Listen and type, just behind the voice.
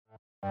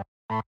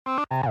Welcome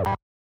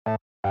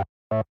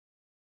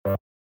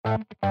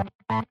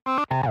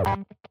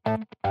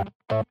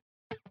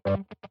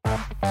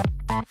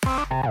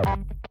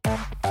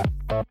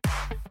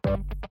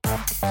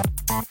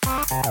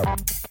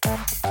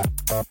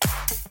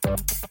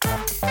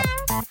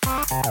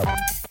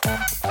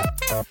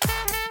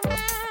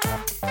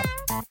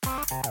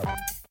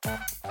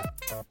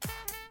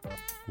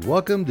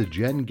to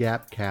Gen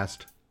Gap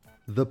Cast,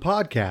 the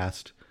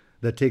podcast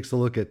that takes a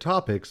look at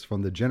topics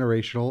from the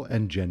generational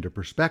and gender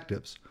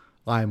perspectives.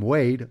 I'm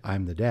Wade,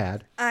 I'm the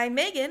dad. I'm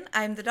Megan,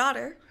 I'm the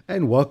daughter.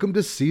 And welcome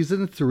to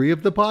Season 3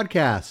 of the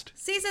podcast.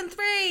 Season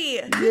 3!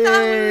 Yay! You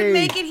thought we would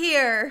make it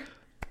here.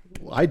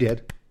 Well, I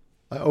did.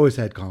 I always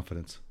had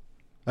confidence.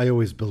 I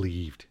always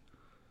believed.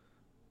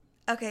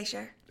 Okay,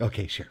 sure.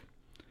 Okay, sure.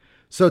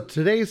 So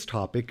today's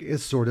topic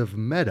is sort of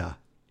meta.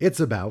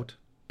 It's about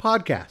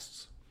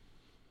podcasts.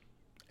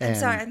 I'm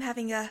sorry, I'm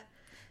having a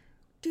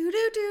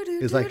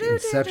do-do-do-do. Is like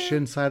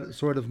Inception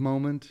sort of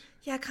moment.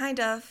 Yeah, kind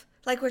of.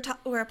 Like we're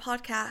a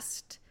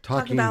podcast.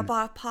 Talking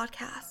about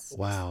podcasts.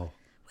 Wow.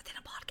 Within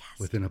a podcast.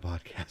 Within a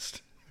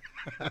podcast.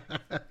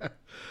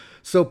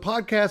 So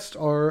podcasts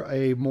are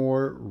a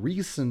more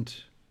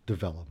recent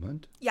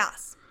development.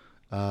 Yes.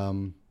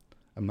 I'm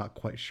not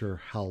quite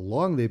sure how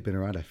long they've been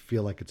around. I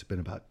feel like it's been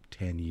about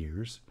 10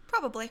 years.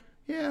 Probably.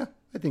 Yeah,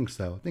 I think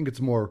so. I think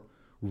it's more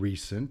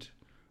recent,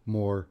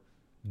 more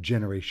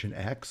Generation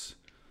X,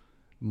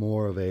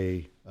 more of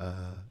a,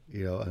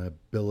 an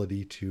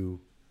ability to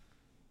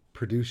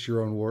produce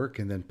your own work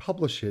and then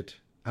publish it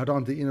out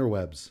on the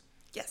interwebs.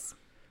 Yes.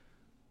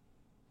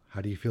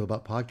 How do you feel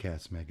about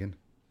podcasts, Megan?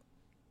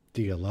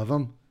 Do you love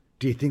them?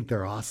 Do you think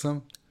they're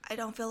awesome? I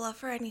don't feel love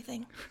for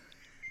anything.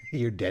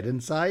 You're dead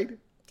inside?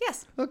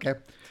 Yes. Okay.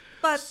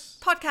 But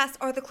podcasts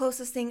are the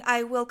closest thing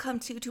I will come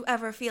to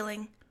ever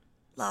feeling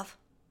love.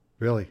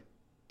 Really?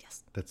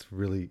 Yes. That's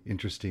really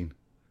interesting.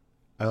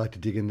 I like to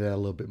dig into that a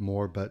little bit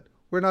more, but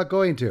we're not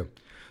going to.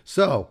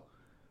 So,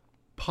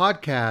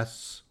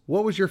 podcasts.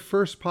 What was your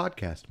first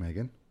podcast,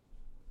 Megan?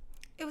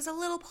 It was a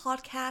little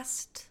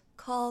podcast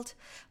called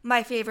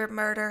My Favorite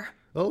Murder.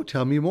 Oh,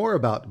 tell me more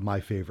about My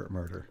Favorite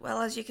Murder.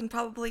 Well, as you can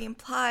probably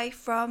imply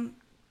from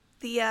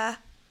the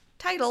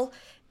title,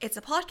 it's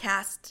a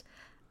podcast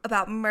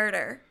about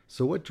murder.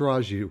 So what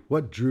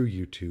drew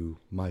you to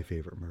My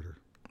Favorite Murder?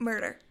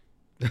 Murder.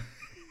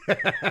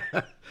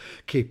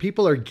 Okay,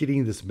 people are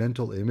getting this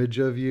mental image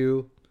of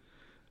you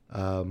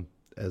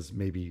as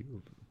maybe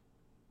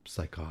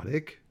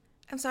psychotic.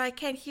 I'm sorry, I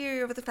can't hear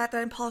you over the fact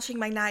that I'm polishing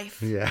my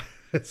knife. Yeah.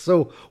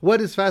 So what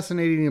is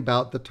fascinating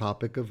about the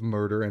topic of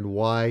murder and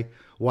why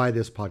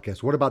this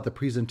podcast? What about the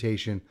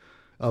presentation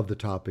of the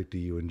topic do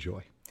you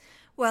enjoy?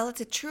 Well,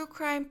 it's a true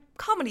crime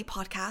comedy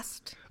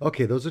podcast.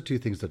 Okay, those are two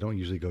things that don't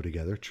usually go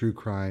together, true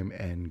crime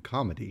and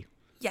comedy.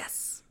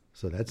 Yes.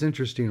 So that's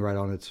interesting right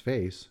on its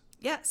face.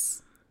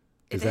 Yes.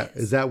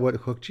 Is that what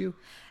hooked you?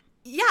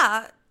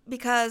 Yeah,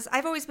 because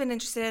I've always been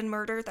interested in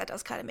murder. That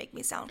does kind of make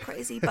me sound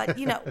crazy, but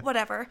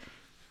whatever.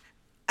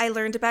 I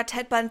learned about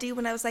Ted Bundy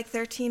when I was like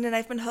 13 and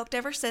I've been hooked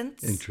ever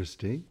since.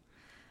 Interesting.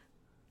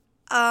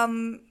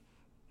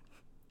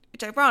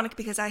 Which is ironic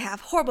because I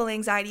have horrible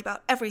anxiety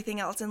about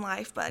everything else in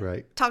life, but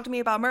Right. Talk to me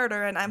about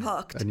murder and I'm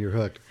hooked. And you're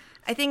hooked.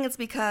 I think it's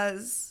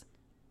because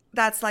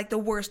that's like the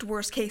worst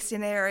case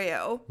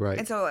scenario. Right.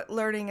 And so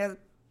learning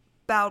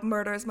about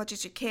murder as much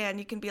as you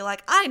can be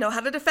like, I know how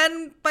to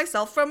defend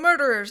myself from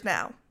murderers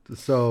now.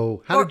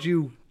 So how did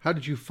you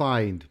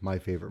find My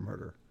Favorite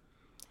Murder?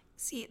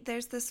 See,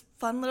 there's this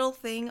fun little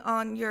thing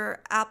on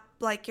your app,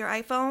 like your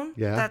iPhone,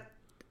 Yeah.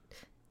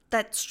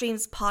 that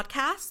streams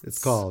podcasts.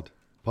 It's called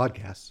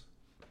podcasts.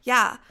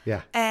 Yeah.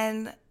 Yeah.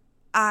 And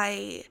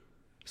I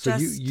So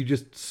just... you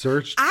just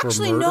searched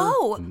Actually, for murder?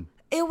 no.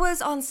 It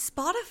was on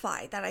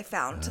Spotify that I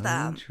found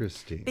them.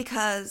 Interesting.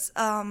 Because,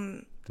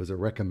 Was it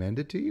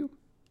recommended to you?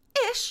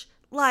 ish,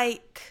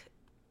 like,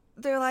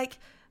 they're like,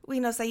 we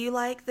know say you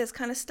like this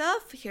kind of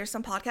stuff. Here's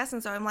some podcasts.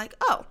 And so I'm like,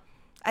 oh,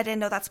 I didn't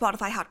know that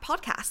Spotify had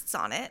podcasts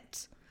on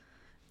it.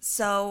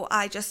 So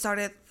I just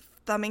started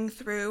thumbing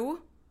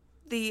through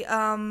the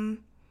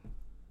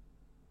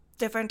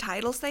different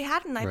titles they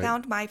had, and I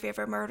found My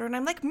Favorite Murder, and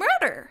I'm like,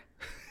 murder!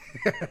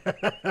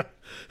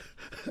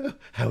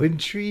 How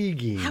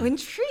intriguing.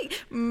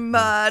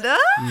 Murder?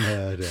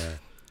 Murder.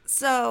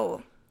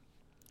 So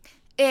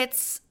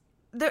it's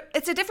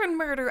a different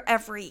murder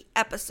every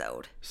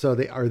episode. So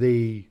are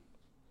they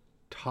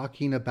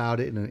talking about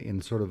it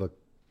in sort of a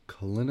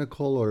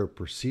clinical or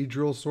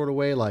procedural sort of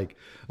way, like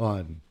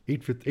on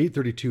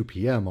 8:32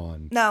 p.m.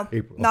 on No,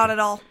 April? not Okay. at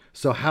all.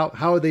 So how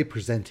are they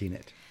presenting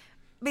it?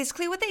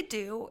 Basically what they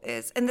do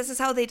is, and this is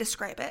how they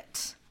describe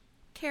it.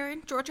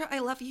 Karen, Georgia, I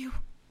love you.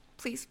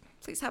 Please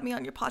have me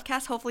on your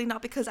podcast. Hopefully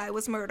not because I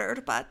was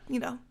murdered, but,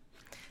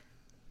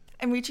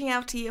 I'm reaching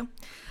out to you.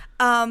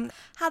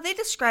 How they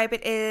describe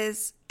it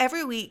is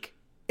every week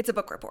it's a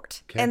book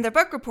report. Okay. And their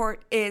book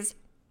report is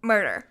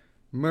murder.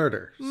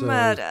 Murder. So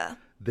Murder.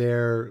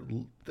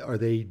 Are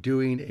they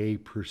doing a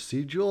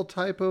procedural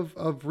type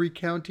of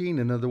recounting?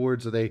 In other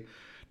words, are they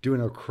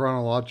doing a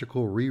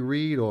chronological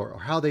reread, or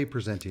how are they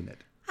presenting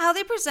it? How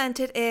they present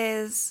it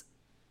is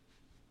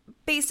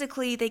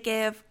basically they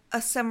give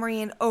a summary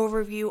and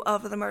overview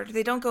of the murder.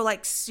 They don't go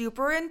like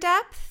super in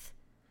depth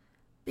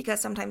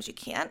because sometimes you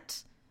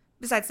can't.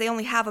 Besides, they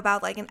only have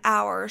about like an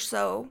hour or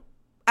so,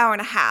 hour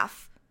and a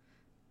half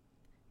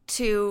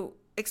to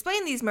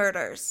explain these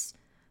murders.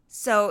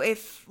 So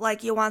if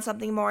like you want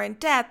something more in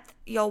depth,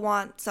 you'll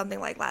want something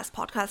like Last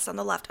Podcast on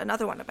the Left,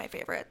 another one of my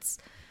favorites.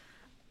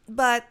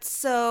 But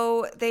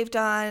so they've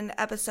done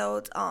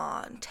episodes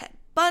on Ted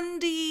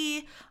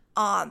Bundy,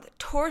 on the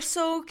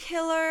Torso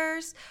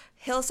Killers,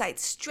 Hillside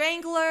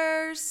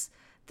Stranglers.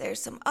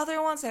 There's some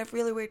other ones that have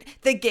really weird.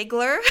 The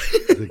Giggler.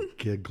 The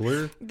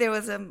Giggler? There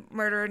was a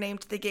murderer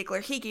named the Giggler.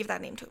 He gave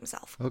that name to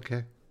himself.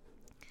 Okay.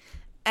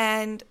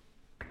 And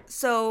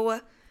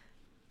so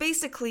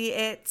basically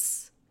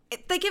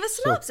they give a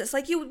synopsis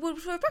like you would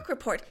for a book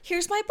report.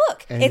 Here's my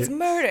book. It's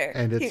murder.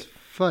 And it's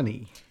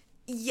funny.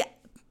 Yeah.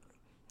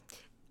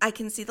 I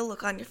can see the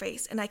look on your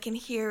face and I can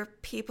hear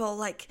people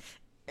like,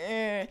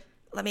 let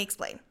me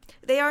explain.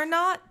 They are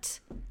not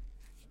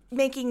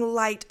making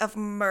light of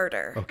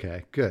murder.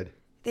 Okay, good.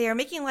 They are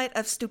making light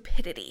of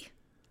stupidity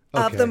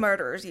of the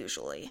murderers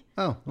usually.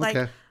 Oh,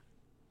 okay. Like,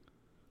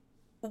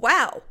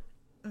 wow,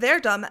 they're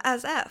dumb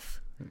as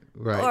F.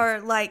 Right. Or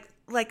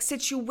like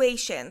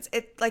situations.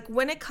 It like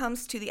when it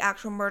comes to the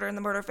actual murder and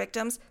the murder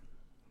victims,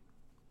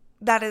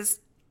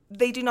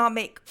 they do not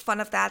make fun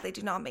of that. They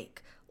do not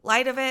make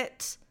light of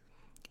it.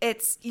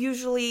 It's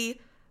usually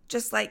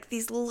just like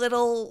these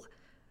little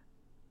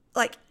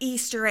like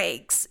Easter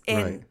eggs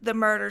in the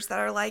murders that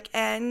are like,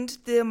 and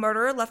the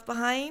murderer left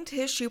behind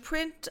his shoe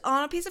print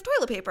on a piece of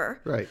toilet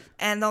paper. Right.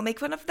 And they'll make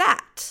fun of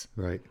that.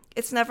 Right.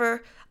 It's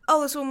never,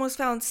 oh, this woman was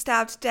found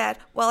stabbed dead.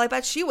 Well, I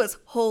bet she was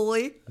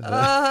holy.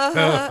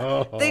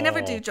 They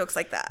never do jokes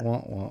like that.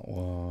 Wah, wah,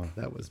 wah.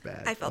 That was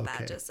bad. I felt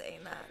bad just saying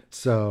that.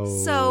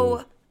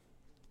 So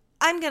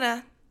I'm going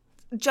to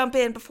jump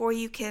in before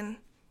you can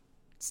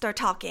start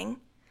talking.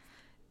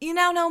 You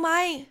now know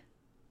my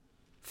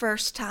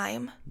first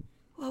time.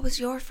 What was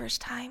your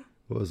first time?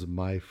 What was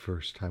my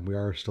first time? We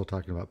are still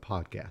talking about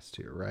podcasts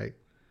here, right?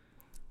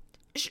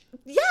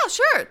 Yeah,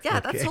 sure. Yeah,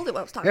 that's totally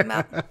what I was talking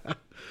about.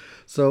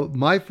 So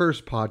my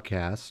first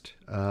podcast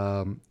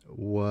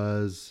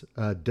was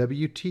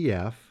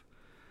WTF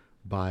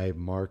by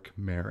Mark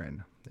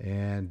Maron.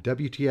 And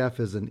WTF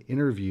is an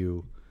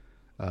interview.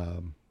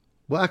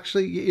 Well,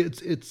 actually,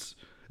 it's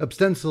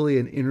ostensibly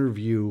an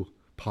interview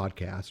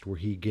podcast where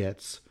he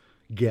gets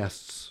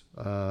guests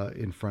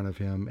in front of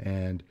him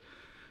and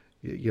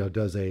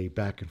does a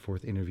back and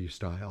forth interview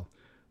style.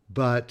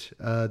 But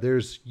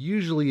there's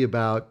usually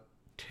about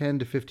 10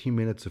 to 15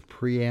 minutes of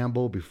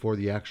preamble before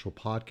the actual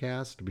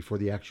podcast, before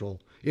the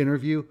actual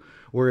interview,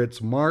 where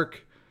it's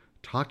Mark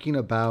talking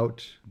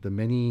about the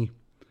many,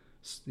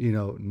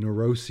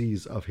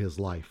 neuroses of his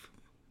life.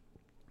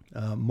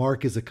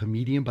 Mark is a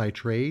comedian by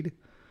trade.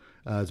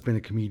 Has been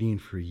a comedian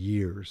for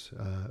years.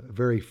 A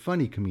very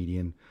funny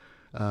comedian.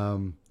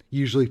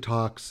 Usually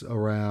talks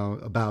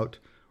about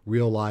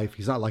real life.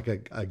 He's not like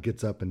a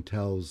gets up and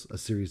tells a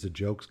series of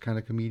jokes kind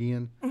of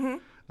comedian.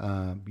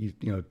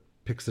 Mm-hmm.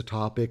 Picks a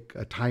topic,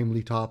 a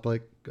timely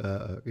topic,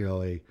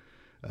 a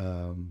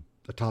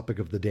topic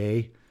of the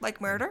day. Like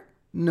murder?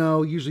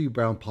 No, usually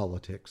around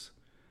politics.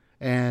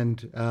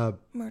 And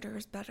murder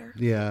is better.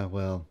 Yeah,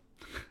 well,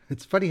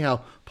 it's funny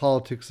how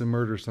politics and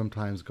murder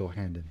sometimes go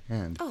hand in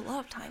hand. Oh, a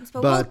lot of times.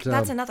 But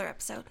that's another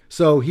episode.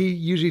 So he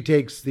usually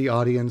takes the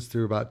audience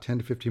through about 10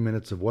 to 15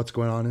 minutes of what's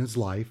going on in his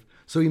life.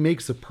 So he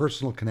makes a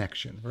personal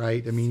connection,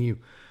 right? I mean,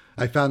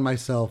 I found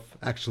myself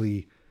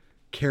actually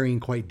caring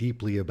quite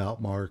deeply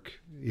about Mark,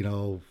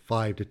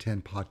 5 to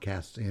 10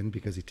 podcasts in,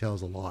 because he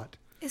tells a lot.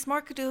 Is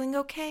Mark doing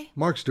okay?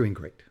 Mark's doing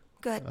great.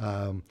 Good.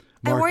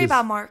 I worry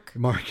about Mark.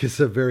 Mark is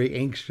a very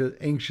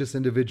anxious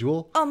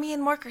individual. Oh, me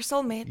and Mark are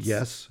soulmates.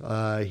 Yes.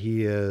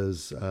 He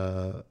is,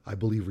 I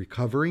believe,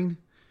 recovering.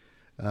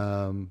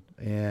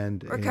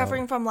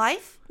 Recovering from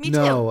life? Me too.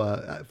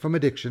 No, from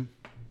addiction.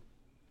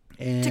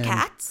 And to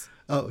cats?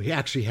 Oh, he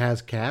actually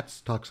has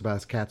cats. Talks about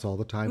his cats all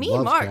the time. Me Loves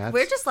and Mark, cats.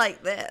 we're just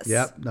like this.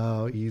 Yep.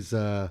 No,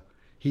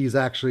 he's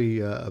actually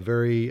a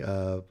very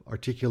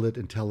articulate,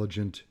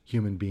 intelligent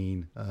human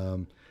being,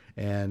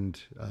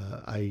 and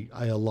I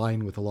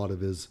align with a lot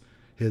of his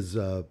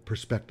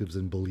perspectives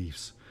and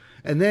beliefs.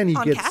 And then he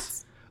on gets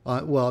cats?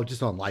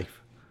 Just on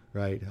life,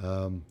 right?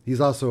 He's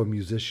also a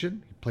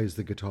musician. He plays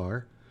the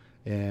guitar,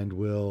 and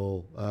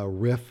will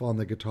riff on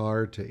the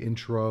guitar to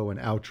intro and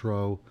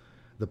outro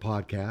the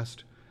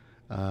podcast.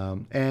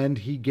 And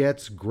he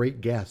gets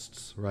great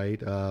guests,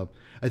 right?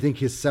 I think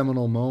his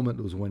seminal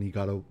moment was when he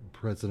got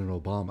President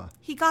Obama.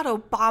 He got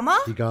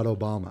Obama? He got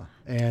Obama.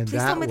 And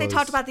please tell me they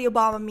talked about the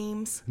Obama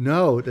memes.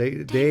 No,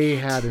 they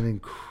had an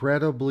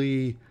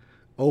incredibly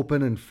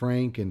open and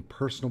frank and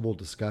personable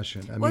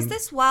discussion. Was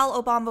this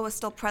while Obama was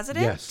still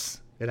president?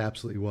 Yes, it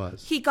absolutely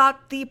was. He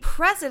got the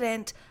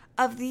president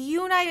of the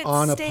United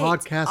on States. On a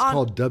podcast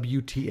called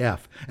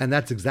WTF. And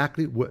that's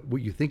exactly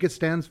what you think it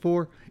stands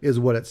for is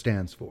what it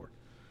stands for.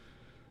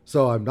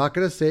 So I'm not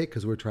going to say it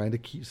because we're trying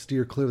to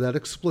steer clear of that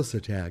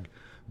explicit tag,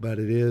 but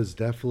it is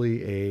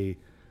definitely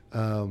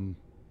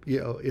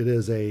it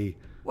is a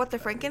What, the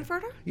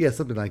Frankenfurter? yeah,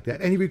 something like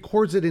that. And he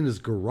records it in his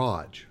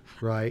garage,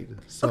 right?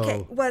 So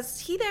Okay, was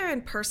he there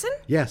in person?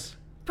 yes.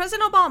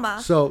 President Obama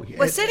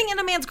was sitting in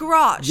a man's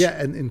garage. Yeah,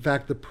 and in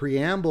fact, the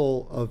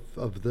preamble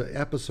of the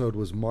episode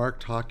was Mark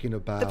talking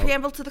about The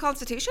preamble to the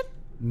Constitution?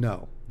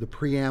 No, the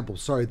preamble.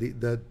 Sorry,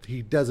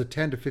 he does a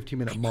 10 to 15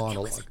 minute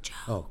monologue. It was a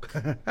joke.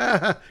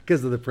 Oh,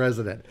 because of the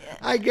president.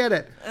 I get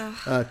it.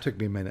 Took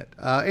me a minute.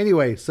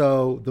 Anyway,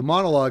 so the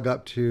monologue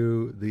up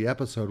to the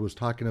episode was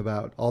talking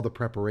about all the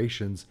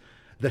preparations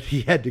that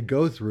he had to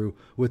go through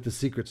with the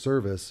Secret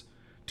Service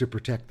to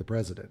protect the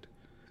president.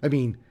 I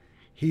mean,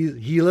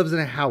 he lives in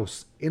a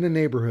house in a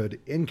neighborhood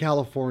in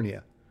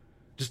California.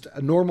 Just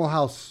a normal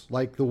house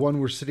like the one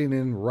we're sitting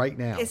in right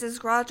now. Is his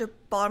garage a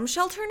bomb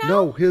shelter now?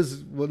 No,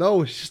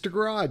 it's just a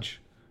garage,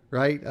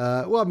 right?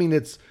 Well, I mean,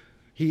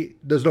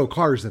 there's no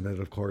cars in it,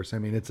 of course. I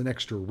mean, it's an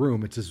extra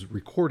room. It's his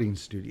recording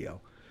studio.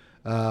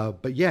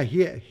 But yeah,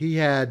 he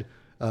had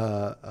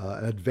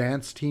an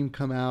advanced team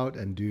come out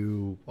and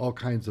do all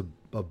kinds of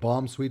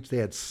bomb sweeps. They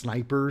had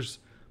snipers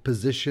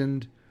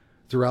positioned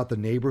throughout the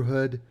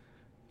neighborhood,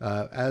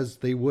 as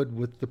they would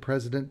with the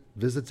president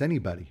visits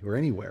anybody or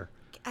anywhere.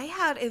 I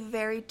had a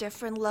very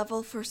different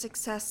level for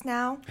success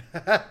now.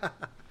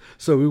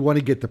 So we want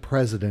to get the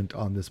president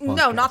on this podcast.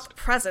 No, not the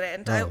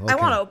president. Oh, I okay.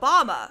 want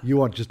Obama. You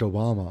want just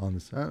Obama on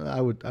this?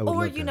 I would. Or,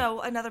 love that.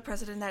 Another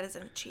president that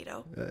isn't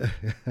Cheeto.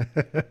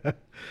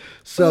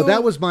 So Ooh,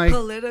 that was my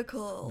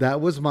political.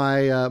 That was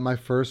my my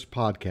first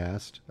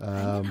podcast. I'm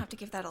gonna have to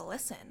give that a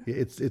listen.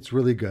 It's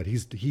really good.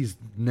 He's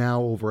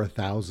now over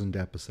 1,000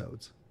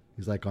 episodes.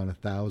 He's like on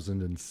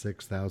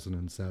 1,006,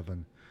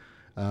 1,007.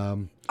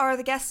 Are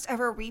the guests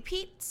ever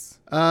repeats?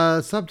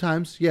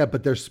 Sometimes, yeah,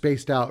 but they're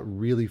spaced out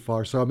really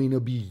far. So I mean,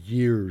 it'll be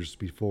years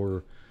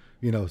before,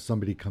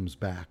 somebody comes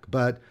back.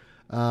 But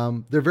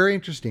they're very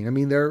interesting. I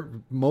mean, they're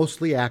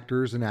mostly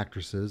actors and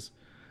actresses.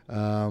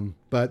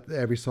 But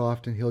every so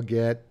often he'll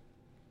get,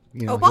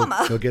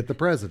 Obama. He'll get the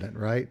president,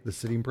 right? The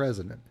sitting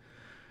president.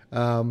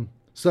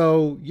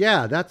 So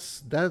yeah,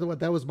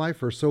 that was my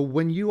first. So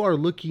when you are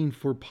looking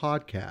for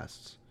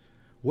podcasts,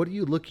 what are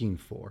you looking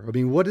for? I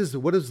mean, what is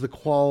the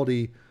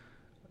qualities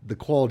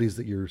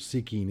that you're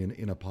seeking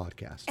in a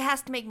podcast? It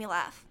has to make me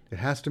laugh. It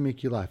has to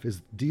make you laugh.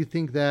 Do you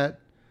think that,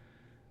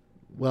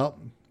 well,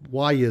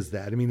 why is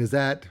that? I mean, is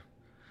that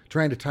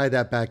trying to tie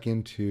that back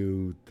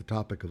into the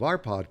topic of our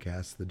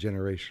podcast, the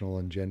generational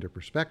and gender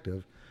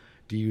perspective?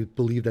 Do you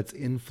believe that's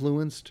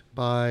influenced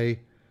by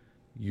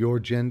your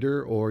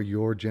gender or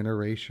your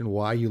generation?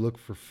 Why you look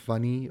for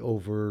funny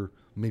over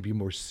maybe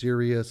more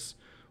serious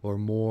or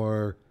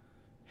more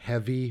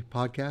heavy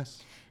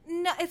podcasts?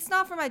 No, it's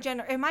not for my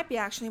gender. It might be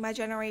actually my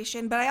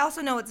generation, but I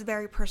also know it's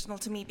very personal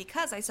to me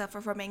because I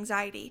suffer from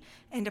anxiety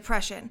and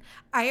depression.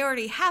 I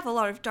already have a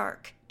lot of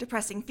dark,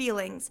 depressing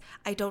feelings.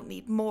 I don't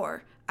need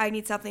more. I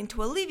need something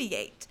to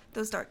alleviate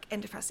those dark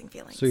and depressing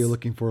feelings. So you're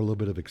looking for a little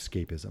bit of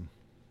escapism.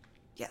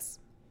 Yes.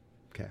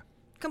 Okay.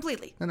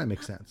 Completely. And that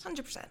makes sense.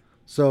 100%.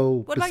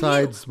 So What about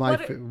besides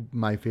you?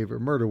 my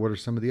favorite murder, what are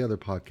some of the other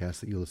podcasts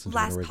that you listen to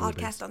on a Last regular podcast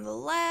basis? on the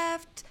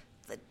left,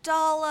 The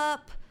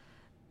Dollop.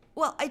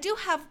 Well, I do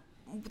have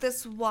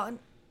this one.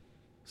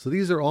 So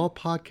these are all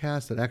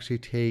podcasts that actually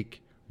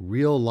take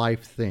real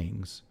life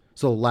things.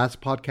 So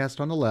last podcast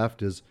on the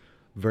left is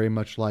very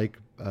much like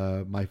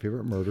My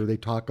Favorite Murder. They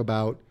talk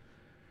about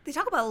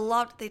a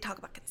lot. They talk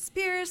about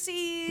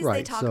conspiracies. Right,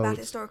 They talk so about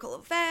it's- historical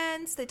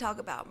events. They talk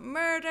about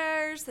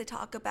murders. They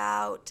talk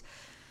about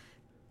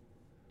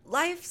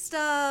life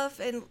stuff.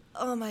 And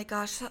oh my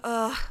gosh,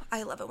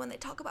 I love it when they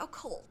talk about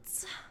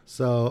cults.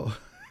 So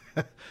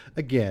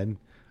again,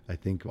 I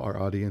think our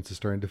audience is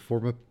starting to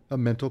form a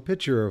mental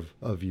picture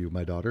of you,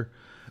 my daughter.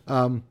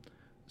 So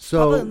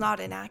Probably not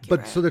inaccurate.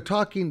 But so they're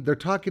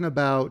talking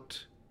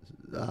about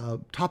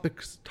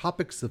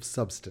topics of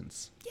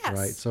substance. Yes.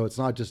 Right. So it's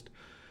not just,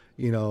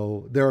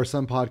 there are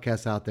some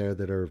podcasts out there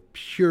that are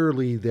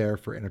purely there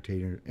for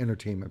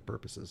entertainment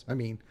purposes. I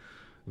mean,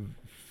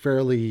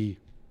 fairly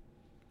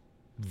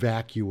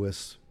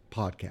vacuous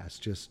podcasts.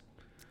 Just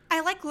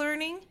I like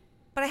learning,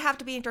 but I have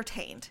to be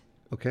entertained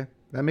okay.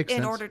 That makes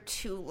sense. in order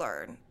to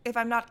learn. If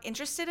I'm not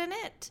interested in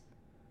it,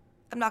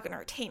 I'm not going to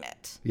retain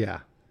it.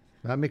 Yeah,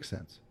 that makes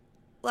sense.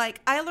 Like,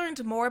 I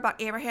learned more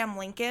about Abraham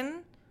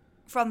Lincoln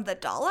from The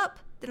Dollop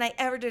than I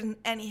ever did in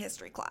any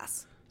history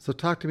class. So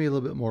talk to me a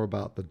little bit more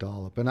about The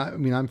Dollop. And I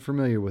mean, I'm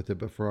familiar with it,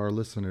 but for our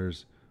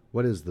listeners,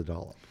 what is The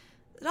Dollop?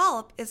 The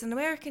Dollop is an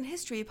American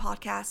history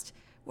podcast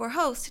where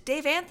host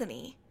Dave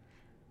Anthony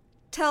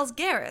tells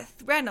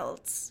Gareth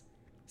Reynolds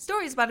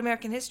stories about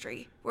American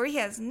history where he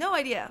has no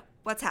idea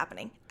what's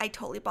happening. I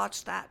totally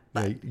botched that.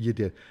 But Yeah, you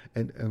did.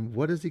 And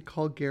what does he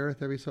call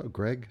Gareth every so?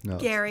 Greg? No.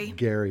 Gary.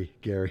 Gary.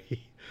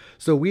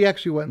 So we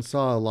actually went and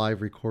saw a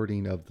live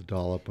recording of the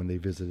Dollop when they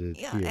visited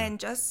yeah, here.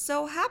 and just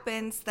so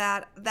happens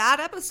that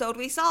episode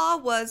we saw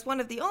was one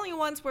of the only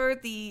ones where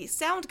the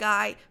sound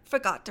guy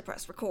forgot to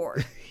press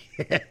record.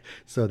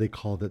 So they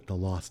called it the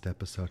lost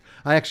episode.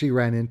 I actually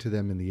ran into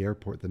them in the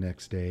airport the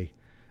next day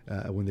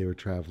when they were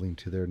traveling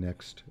to their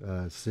next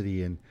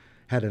city, and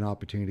had an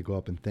opportunity to go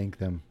up and thank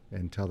them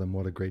and tell them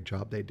what a great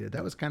job they did.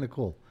 That was kind of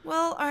cool.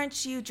 Well,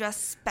 aren't you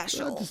just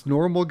special? Well, just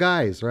normal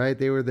guys, right?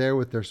 They were there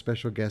with their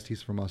special guest.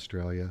 He's from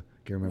Australia.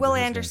 Can't remember Will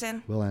his Anderson.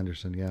 name. Will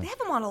Anderson, yeah. They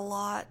have him on a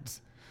lot.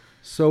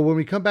 So when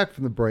we come back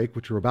from the break,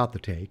 which we're about to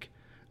take,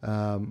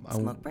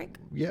 Smoke break?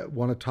 Yeah,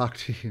 want to talk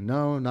to you.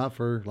 No, not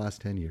for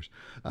last 10 years.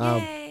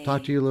 Yay.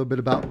 Talk to you a little bit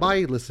about my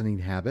listening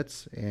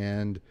habits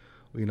and,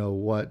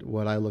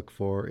 what I look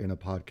for in a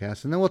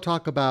podcast. And then we'll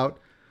talk about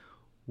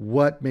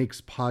what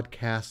makes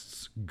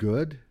podcasts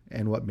good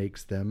and what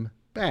makes them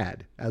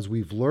bad, as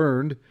we've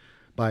learned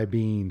by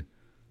being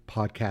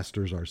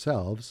podcasters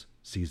ourselves,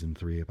 season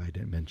 3, if I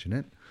didn't mention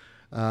it,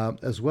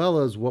 as well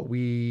as what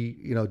we,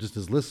 just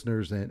as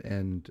listeners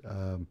and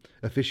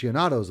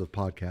aficionados of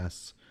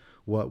podcasts,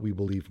 what we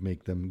believe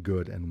make them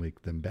good and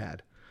make them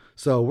bad.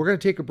 So we're going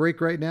to take a break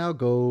right now,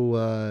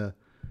 go,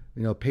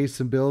 pay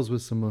some bills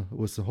with some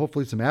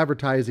hopefully some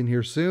advertising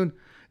here soon,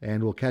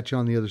 and we'll catch you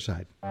on the other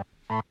side.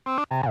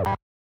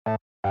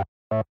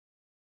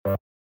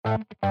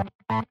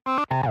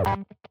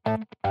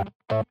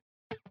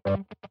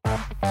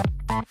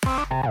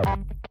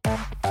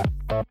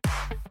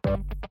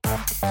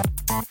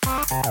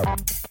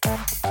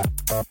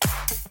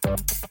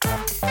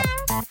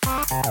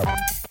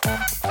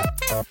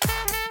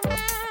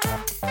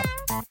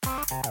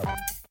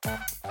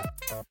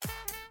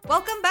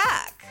 Welcome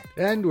back.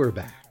 And we're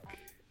back.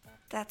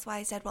 That's why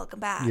I said welcome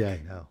back. Yeah,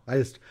 I know.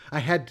 I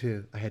had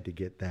to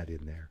get that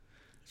in there.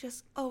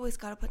 Just always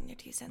got to put in your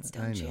 2 cents,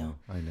 don't you?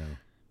 I know.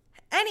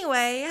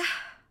 Anyway,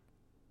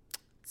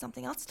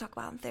 something else to talk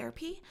about in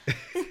therapy.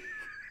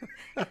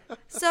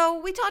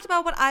 So we talked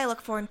about what I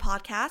look for in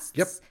podcasts.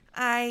 Yep.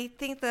 I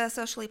think the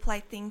socially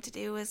polite thing to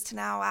do is to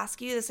now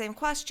ask you the same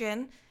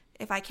question,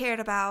 if I cared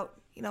about,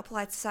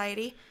 polite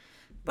society.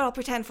 But I'll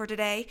pretend for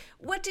today.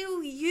 What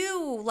do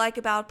you like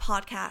about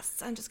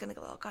podcasts? I'm just going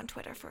to look on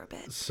Twitter for a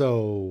bit.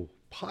 So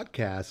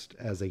podcast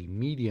as a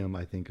medium,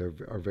 I think,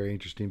 are very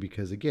interesting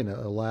because, again, it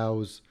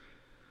allows,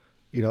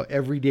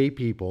 everyday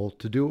people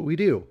to do what we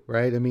do,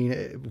 right? I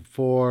mean,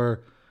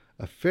 for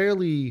a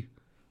fairly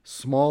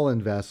small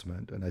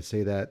investment, and I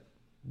say that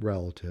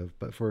relative,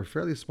 but for a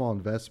fairly small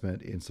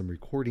investment in some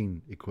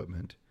recording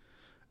equipment,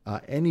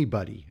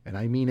 anybody, and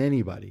I mean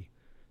anybody,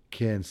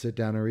 can sit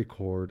down and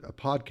record a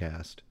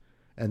podcast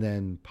and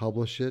then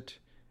publish it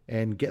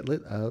and get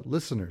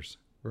listeners,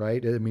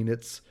 right? I mean,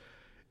 it's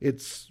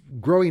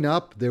growing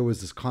up. There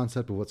was this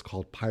concept of what's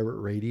called pirate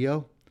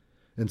radio.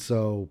 And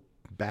so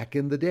back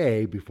in the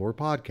day, before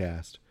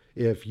podcast,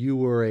 if you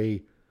were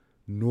a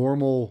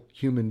normal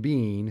human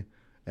being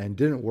and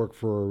didn't work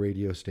for a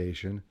radio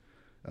station,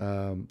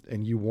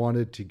 and you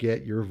wanted to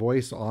get your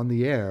voice on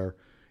the air,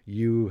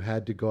 you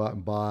had to go out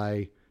and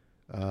buy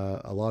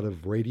a lot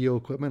of radio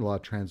equipment, a lot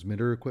of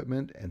transmitter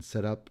equipment, and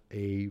set up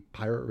a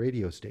pirate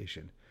radio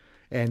station.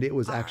 And it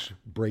was actually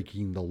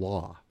breaking the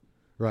law,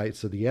 right?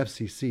 So the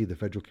FCC, the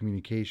Federal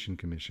Communication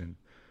Commission,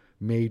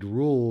 made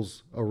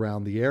rules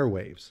around the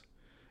airwaves,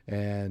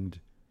 and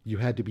you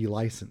had to be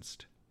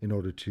licensed in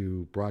order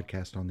to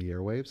broadcast on the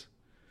airwaves.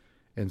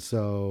 And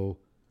so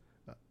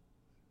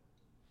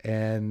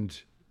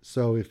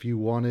if you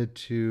wanted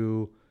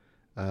to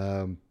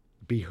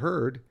be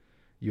heard,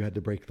 you had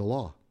to break the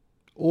law.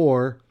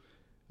 Or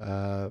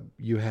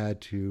you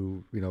had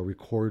to,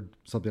 record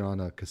something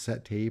on a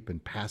cassette tape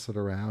and pass it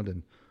around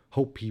and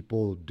hope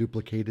people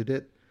duplicated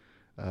it.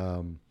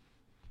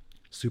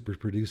 Super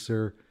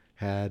Producer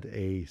had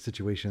a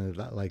situation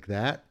like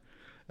that,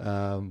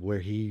 where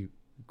he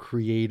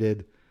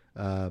created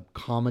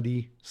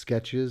comedy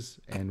sketches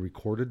and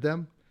recorded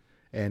them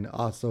and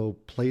also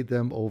played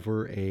them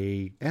over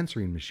a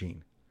answering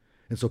machine.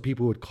 And so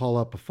people would call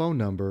up a phone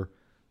number,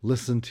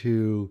 listen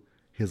to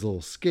his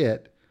little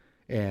skit,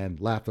 and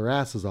laugh their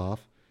asses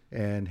off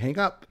and hang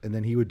up. And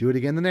then he would do it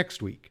again the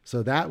next week.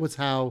 So that was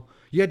how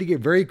you had to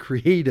get very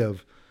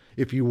creative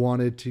if you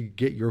wanted to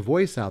get your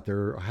voice out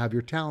there or have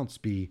your talents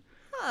be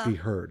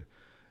heard.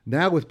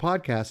 Now with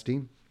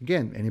podcasting,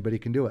 again, anybody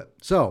can do it.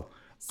 So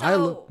I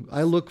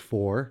look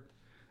for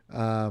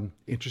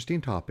interesting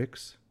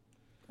topics.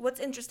 What's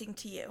interesting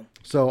to you?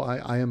 So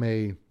I'm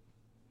a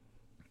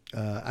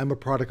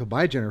product of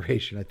my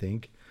generation, I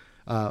think.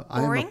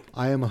 Boring?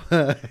 I am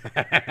a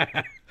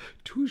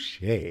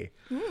touche.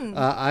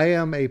 I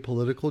am a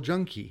political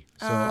junkie,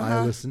 so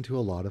I listen to a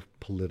lot of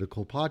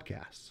political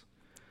podcasts.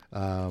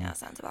 Yeah,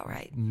 sounds about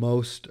right.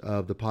 Most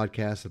of the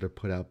podcasts that are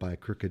put out by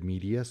Crooked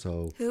Media,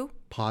 so Who?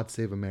 Pod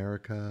Save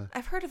America.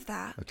 I've heard of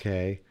that.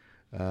 Okay.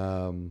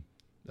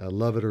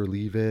 Love It or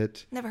Leave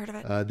It. Never heard of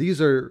it.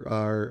 These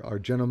are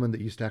gentlemen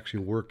that used to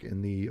actually work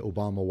in the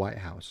Obama White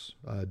House.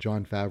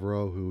 Jon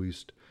Favreau, who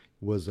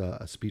was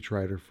a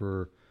speechwriter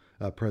for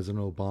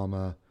President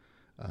Obama,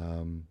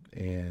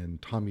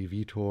 and Tommy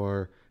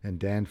Vitor and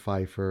Dan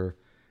Pfeiffer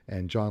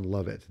and John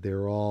Lovett.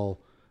 They're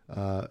all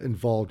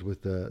involved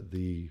with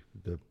the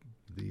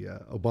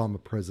Obama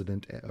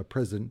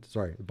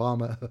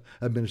Obama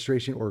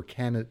administration or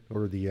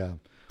the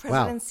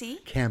Presidency?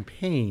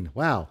 campaign.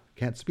 Wow,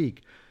 can't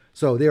speak.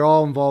 So they're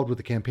all involved with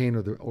the campaign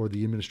or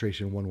the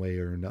administration one way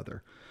or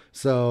another.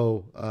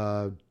 So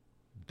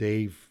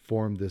they've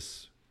formed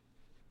this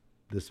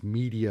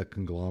media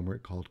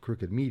conglomerate called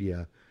Crooked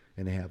Media,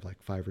 and they have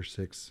like 5 or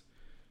 6,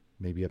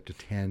 maybe up to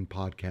 10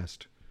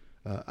 podcasts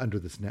under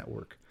this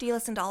network. Do you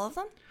listen to all of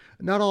them?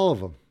 Not all of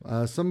them.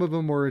 Some of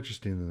them more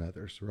interesting than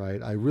others,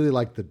 right? I really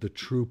like the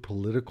true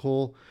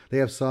political. They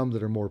have some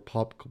that are more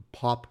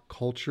pop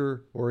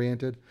culture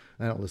oriented.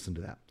 I don't listen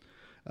to that.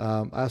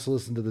 I also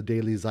listen to the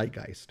Daily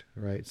Zeitgeist,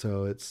 right?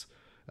 So it's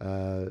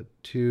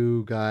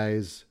 2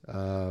 guys,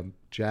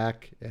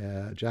 Jack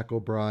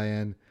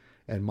O'Brien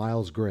and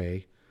Miles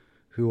Gray,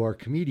 who are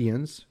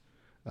comedians,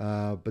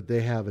 but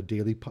they have a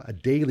daily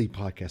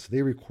podcast.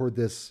 They record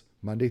this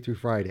Monday through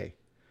Friday,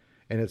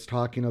 and it's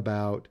talking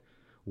about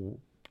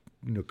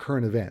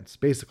current events.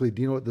 Basically,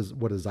 do you know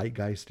what a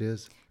zeitgeist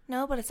is?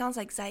 No, but it sounds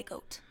like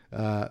zygote.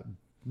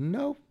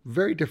 No,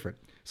 very different.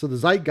 So the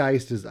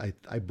zeitgeist is, I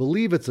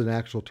believe it's an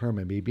actual term.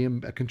 It may be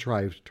a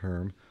contrived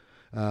term,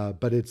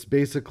 but it's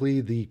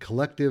basically the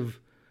collective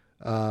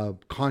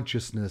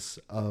consciousness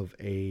of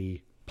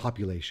a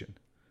population.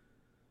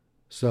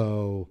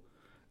 So,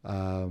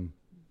 they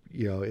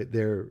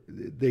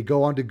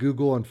go onto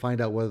Google and find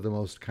out what are the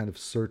most kind of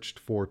searched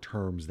for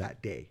terms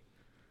that day.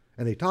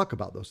 And they talk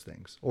about those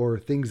things or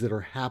things that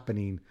are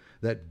happening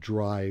that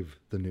drive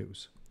the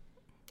news.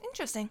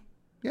 Interesting.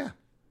 Yeah.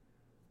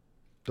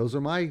 Those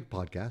are my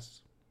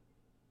podcasts.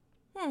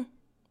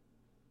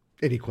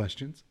 Any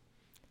questions?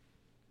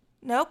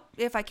 Nope.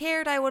 If I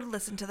cared, I would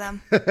listen to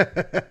them.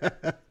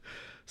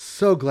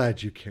 So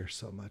glad you care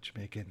so much,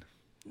 Megan.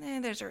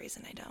 There's a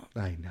reason I don't.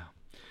 I know.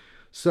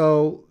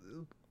 So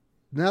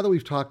now that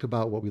we've talked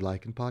about what we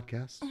like in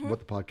podcasts, what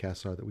the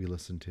podcasts are that we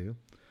listen to,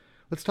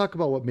 let's talk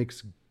about what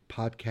makes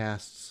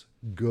podcasts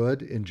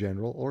good in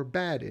general or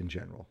bad in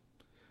general.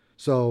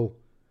 So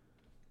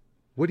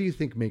what do you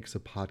think makes a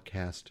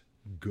podcast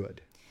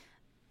good?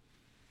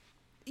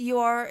 You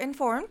are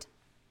informed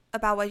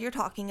about what you're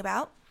talking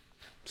about.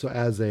 So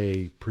as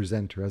a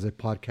presenter, as a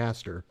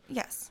podcaster,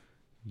 Yes.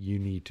 you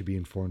need to be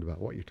informed about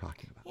what you're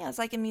talking about. Yeah, it's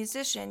like a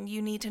musician.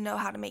 You need to know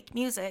how to make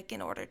music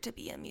in order to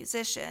be a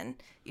musician.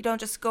 You don't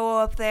just go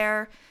up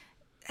there,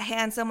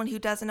 hand someone who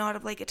doesn't know how to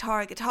play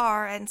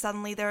guitar, and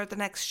suddenly they're the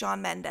next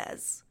Shawn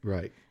Mendes.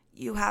 Right.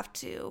 You have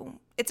to,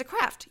 it's a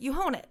craft. You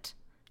hone it.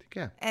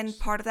 Yeah. And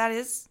part of that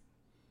is,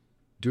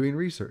 Doing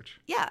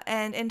research. yeah,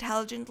 and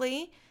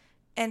intelligently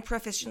and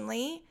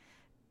proficiently.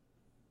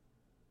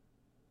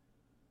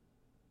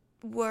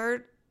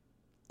 Word,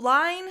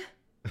 line.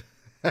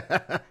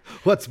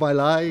 What's my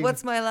line?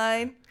 What's my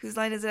line? Whose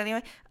line is it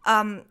anyway?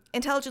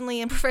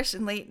 Intelligently and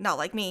proficiently, not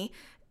like me,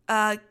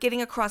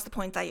 getting across the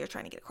point that you're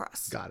trying to get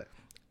across. Got it.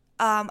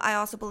 I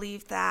also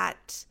believe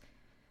that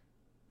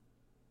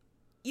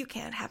you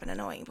can't have an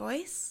annoying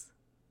voice.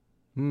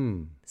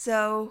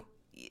 So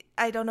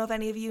I don't know if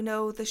any of you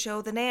know the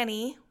show The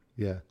Nanny.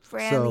 Yeah.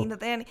 Franny the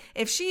Nanny.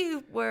 If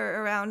she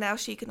were around now,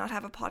 she could not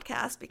have a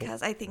podcast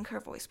because I think her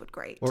voice would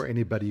grate. Or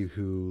anybody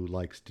who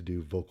likes to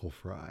do vocal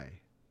fry.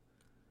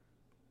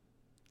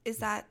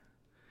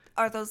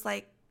 Are those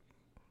like...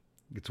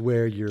 It's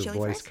where your Chili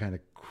voice fries? kind of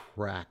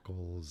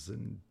crackles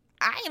and...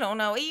 I don't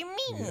know what you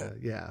mean.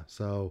 Yeah.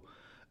 So...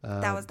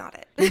 that was not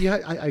it. Yeah,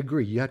 I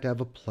agree. You have to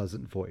have a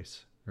pleasant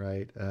voice,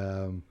 right?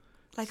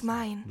 Like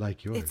mine.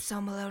 Like yours. It's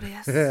so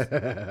melodious.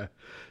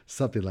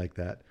 Something like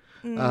that.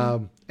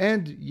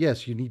 And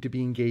yes, you need to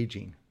be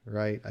engaging,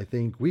 right? I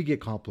think we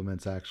get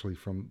compliments actually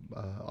from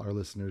our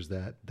listeners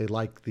that they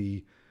like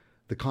the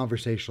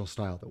conversational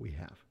style that we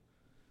have.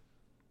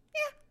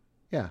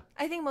 Yeah.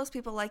 I think most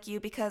people like you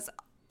because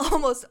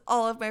almost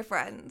all of my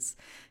friends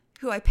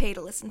who I pay to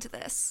listen to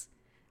this,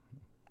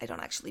 I don't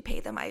actually pay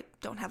them. I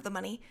don't have the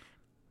money.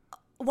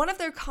 One of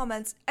their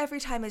comments every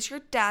time is,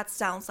 your dad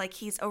sounds like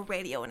he's a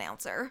radio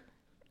announcer.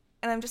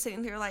 And I'm just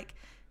sitting here like,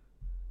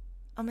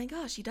 oh my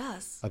gosh, he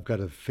does. I've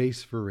got a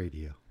face for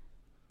radio,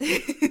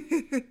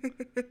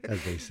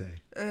 as they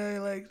say. I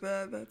like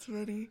that. That's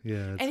funny.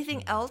 Yeah.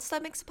 Anything else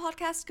that makes a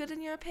podcast good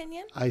in your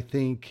opinion? I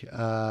think...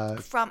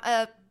 From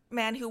a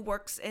man who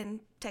works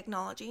in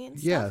technology and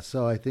stuff? Yeah,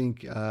 so I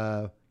think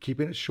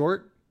keeping it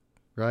short,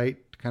 right?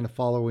 Kind of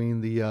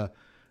following the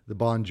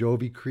Bon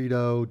Jovi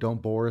credo,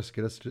 don't bore us,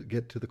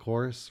 get to the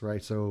chorus,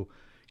 right? So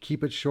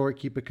keep it short,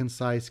 keep it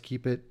concise,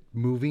 keep it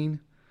moving.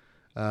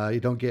 You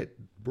don't get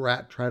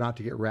try not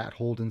to get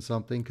rat-holed in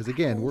something. Because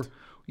again,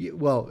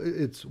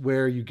 it's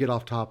where you get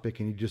off topic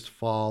and you just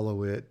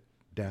follow it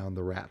down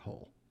the rat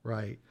hole,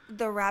 right?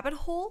 The rabbit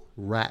hole?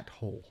 Rat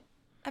hole.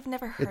 I've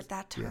never heard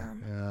that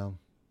term. Yeah.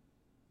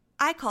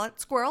 I call it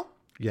squirrel.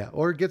 Yeah,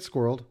 or get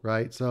squirreled,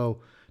 right?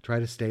 So try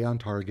to stay on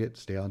target,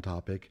 stay on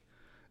topic,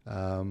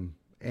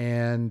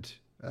 and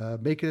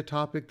make it a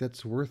topic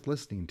that's worth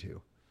listening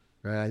to,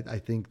 right? I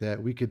think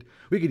that we could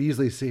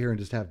easily sit here and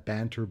just have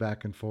banter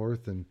back and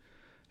forth and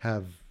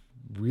have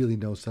really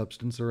no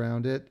substance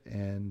around it,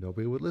 and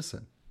nobody would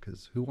listen,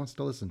 because who wants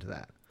to listen to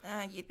that?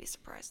 You'd be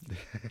surprised.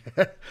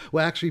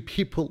 Well, actually,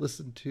 people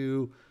listen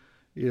to,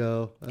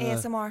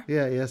 ASMR.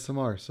 Yeah,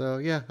 ASMR. So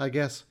yeah, I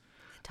guess.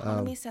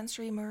 Autonomy,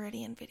 sensory,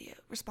 meridian video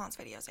response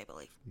videos, I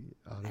believe.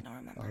 I don't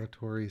remember.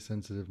 Auditory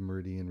sensitive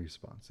meridian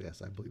response.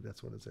 Yes, I believe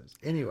that's what it says.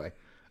 Anyway,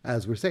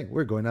 as we're saying,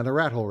 we're going down a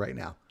rat hole right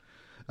now.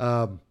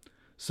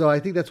 So I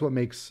think that's what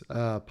makes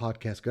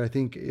podcasts good. I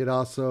think it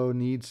also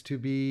needs to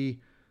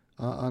be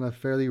on a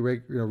fairly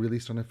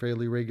released on a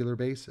fairly regular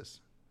basis.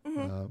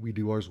 Mm-hmm. We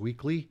do ours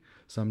weekly.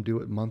 Some do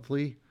it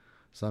monthly.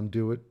 Some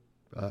do it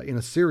in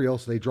a serial,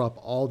 so they drop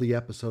all the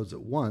episodes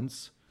at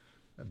once,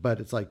 but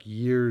it's like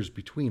years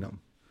between them.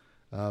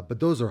 But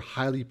those are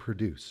highly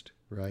produced,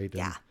 right?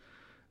 Yeah.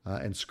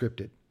 And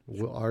scripted.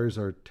 Yep. Ours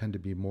tend to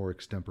be more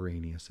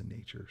extemporaneous in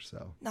nature.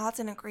 So nods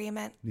in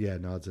agreement. Yeah,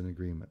 nods in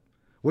agreement.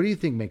 What do you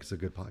think makes a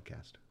good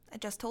podcast? I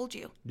just told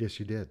you. Yes,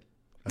 you did.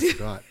 I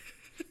forgot.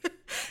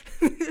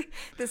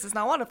 This is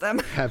not one of them.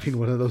 Having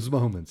one of those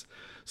moments.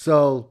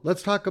 So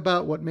let's talk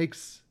about what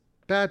makes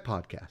bad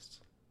podcasts.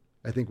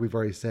 I think we've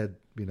already said,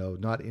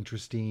 not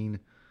interesting,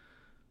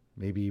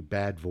 maybe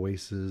bad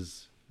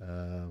voices.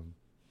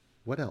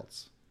 What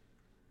else?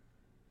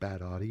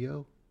 Bad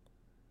audio?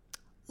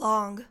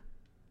 Long.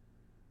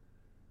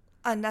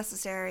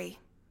 Unnecessary.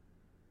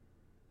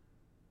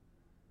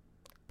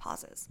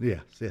 Pauses.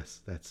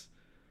 Yes. That's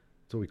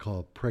what we call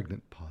a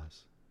pregnant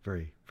pause.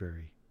 Very,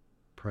 very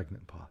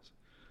pregnant pause.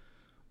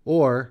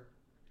 Or,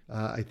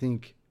 I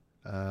think,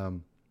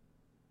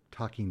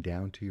 talking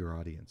down to your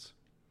audience.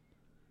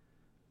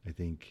 I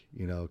think,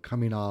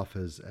 coming off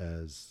as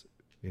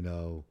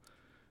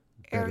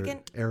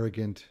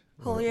arrogant,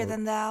 holier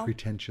than thou,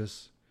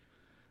 pretentious.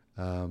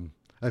 I've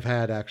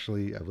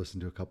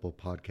listened to a couple of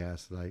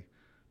podcasts that I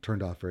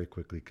turned off very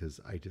quickly because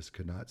I just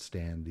could not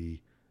stand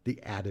the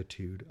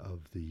attitude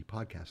of the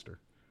podcaster.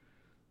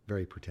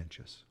 Very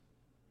pretentious.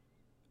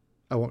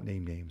 I won't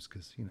name names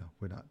because,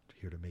 we're not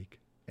here to make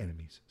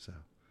enemies. So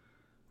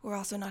we're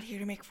also not here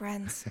to make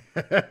friends.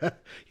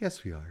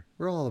 Yes, we are.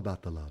 We're all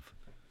about the love.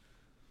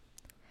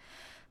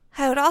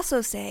 I would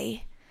also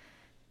say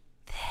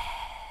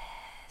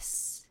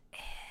this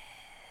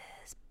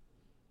is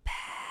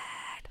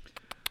bad.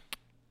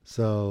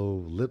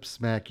 So lip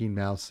smacking,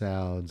 mouth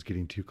sounds,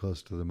 getting too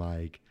close to the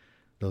mic,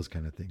 those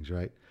kind of things,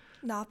 right?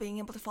 Not being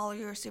able to follow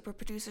your super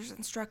producer's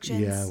instructions.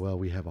 Yeah, well,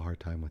 we have a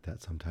hard time with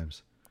that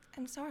sometimes.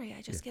 I'm sorry,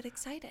 I just get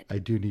excited. I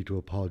do need to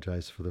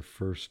apologize for the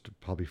first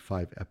probably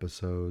 5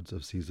 episodes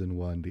of season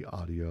 1. The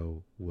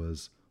audio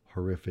was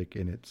horrific,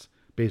 and it's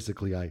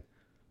basically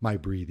my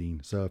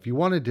breathing. So if you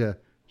wanted to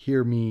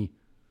hear me,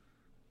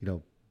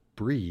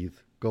 breathe,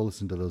 go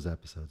listen to those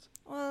episodes.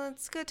 Well,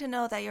 it's good to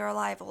know that you're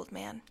alive, old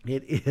man.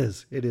 It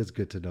is. It is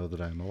good to know that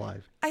I'm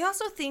alive. I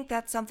also think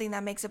that something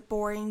that makes a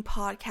boring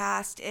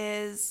podcast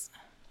is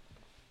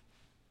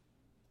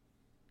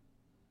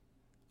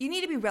you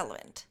need to be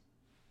relevant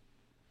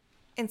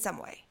in some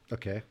way.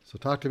 Okay, so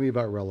talk to me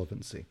about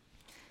relevancy.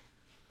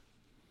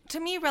 To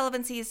me,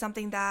 relevancy is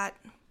something that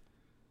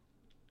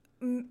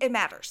it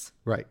matters.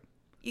 Right.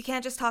 You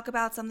can't just talk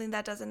about something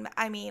that doesn't.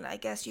 I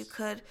guess you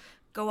could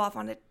go off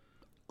on a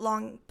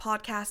long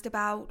podcast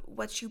about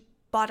what you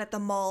bought at the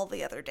mall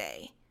the other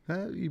day.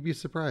 You'd be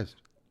surprised.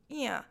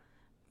 Yeah,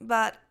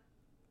 but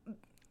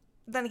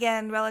then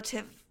again,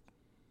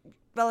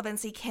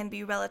 relevancy can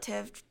be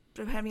relative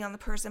depending on the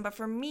person. But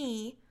for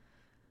me,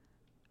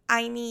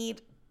 it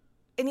needs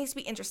to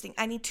be interesting.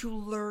 I need to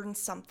learn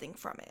something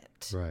from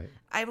it. Right.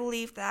 I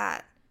believe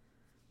that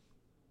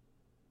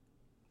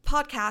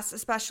podcasts,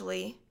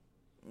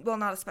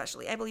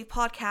 I believe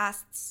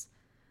podcasts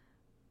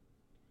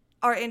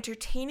are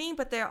entertaining,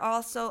 but they're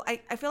also,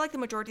 I feel like the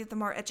majority of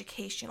them are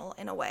educational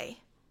in a way.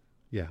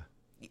 Yeah.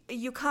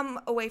 You come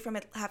away from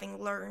it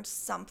having learned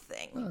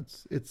something. Well,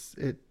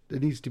 it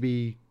needs to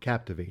be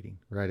captivating,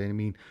 right? I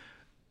mean,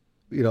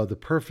 I won't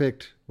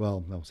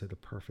say the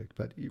perfect,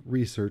 but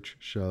research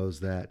shows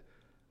that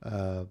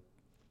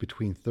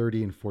between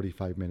 30 and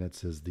 45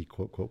 minutes is the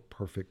quote, quote,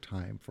 perfect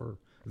time for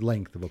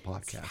length of a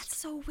podcast. See, that's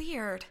so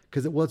weird.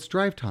 Because it's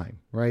drive time,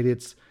 right?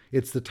 It's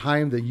the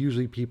time that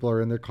usually people are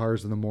in their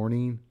cars in the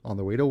morning on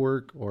the way to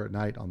work or at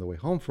night on the way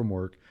home from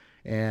work,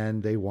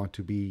 and they want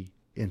to be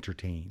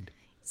entertained.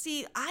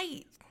 See,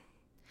 I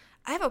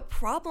have a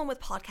problem with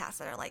podcasts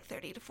that are like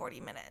 30 to 40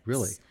 minutes.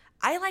 Really?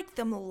 I like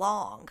them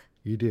long.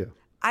 You do?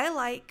 I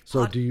like...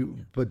 So do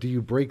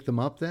you break them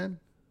up then?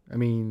 I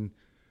mean,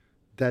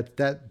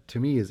 that to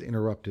me is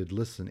interrupted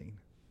listening.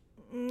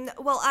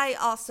 Well, I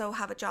also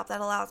have a job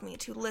that allows me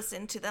to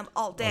listen to them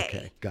all day.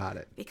 Okay, got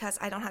it. Because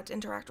I don't have to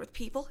interact with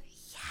people.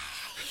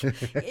 Yay!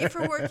 If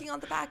we're working on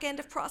the back end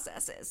of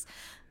processes.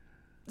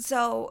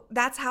 So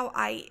that's how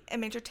I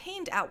am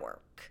entertained at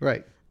work.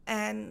 Right.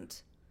 And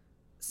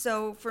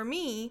so for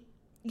me,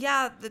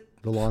 Yeah,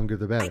 The longer,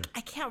 the better.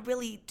 I can't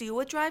really do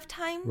a drive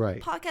time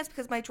Right. podcast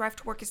because my drive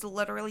to work is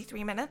literally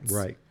 3 minutes.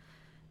 Right.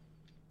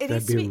 It That'd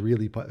needs to be be. a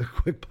really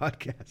quick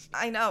podcast.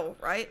 I know,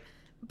 right?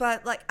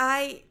 But like,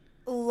 I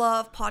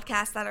love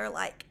podcasts that are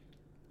like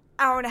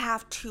hour and a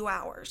half, 2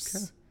 hours.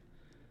 Okay.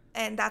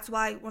 And that's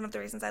why one of the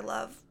reasons I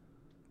love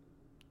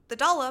The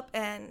Dollop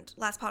and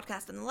Last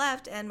Podcast on the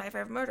Left and My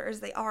Favorite Murder is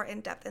they are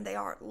in depth and they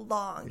are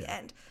long,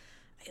 and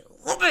I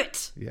love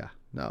it. Yeah,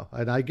 no,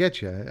 and I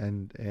get you,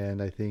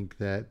 and I think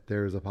that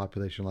there's a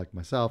population like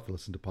myself that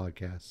listen to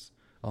podcasts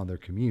on their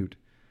commute,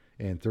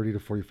 and 30 to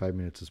 45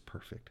 minutes is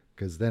perfect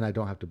because then I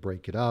don't have to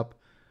break it up.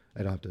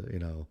 I don't have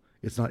to,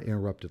 it's not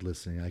interrupted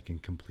listening. I can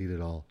complete it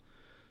all.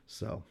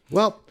 So,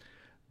 well,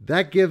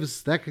 that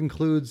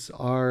concludes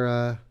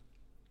our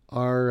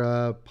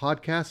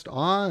podcast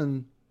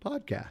on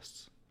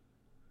podcasts.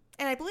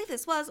 And I believe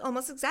this was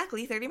almost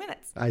exactly 30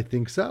 minutes. I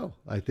think so.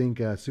 I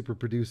think super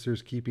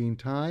producer's keeping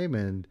time,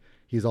 and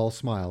he's all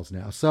smiles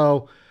now.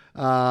 So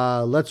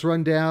let's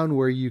run down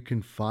where you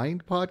can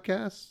find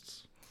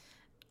podcasts.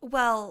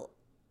 Well,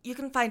 you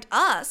can find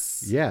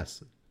us.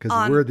 Yes,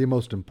 because we're the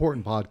most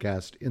important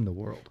podcast in the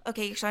world.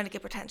 Okay, you're trying to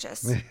get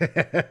pretentious.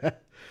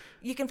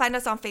 You can find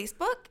us on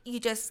Facebook. You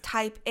just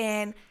type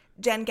in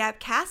Gen Gab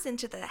Cast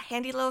into the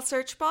handy little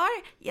search bar.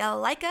 You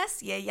like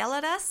us, you yell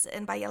at us.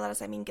 And by yell at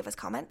us, I mean give us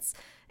comments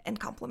and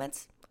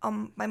compliments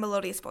on my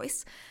melodious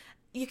voice.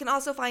 You can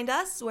also find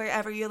us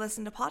wherever you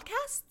listen to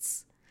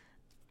podcasts.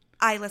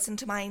 I listen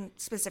to mine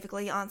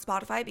specifically on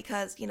Spotify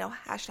because,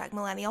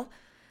 #millennial.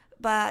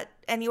 But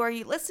anywhere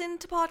you listen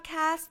to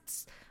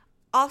podcasts,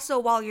 also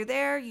while you're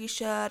there, you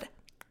should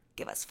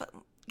give us 5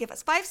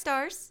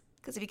 stars,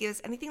 because if you give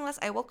us anything less,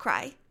 I will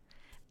cry.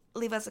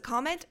 Leave us a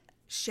comment,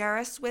 share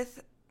us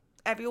with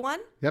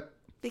everyone. Yep.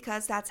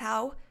 Because that's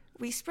how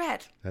we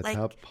spread. That's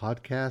how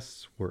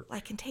podcasts work.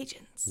 Like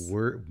contagions.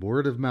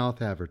 Word of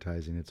mouth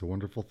advertising. It's a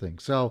wonderful thing.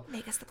 So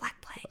make us the Black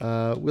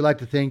Plague. We'd like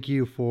to thank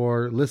you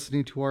for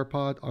listening to our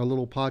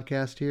little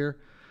podcast here.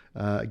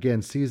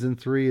 Again, season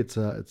 3.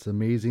 It's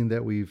amazing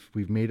that we've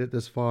made it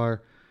this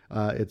far.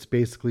 It's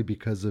basically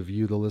because of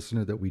you, the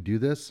listener, that we do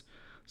this.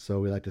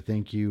 So we'd like to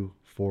thank you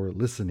for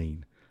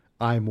listening.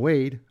 I'm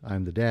Wade.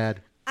 I'm the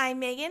dad. I'm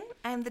Megan.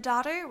 I'm the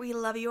daughter. We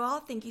love you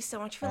all. Thank you so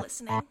much for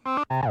listening.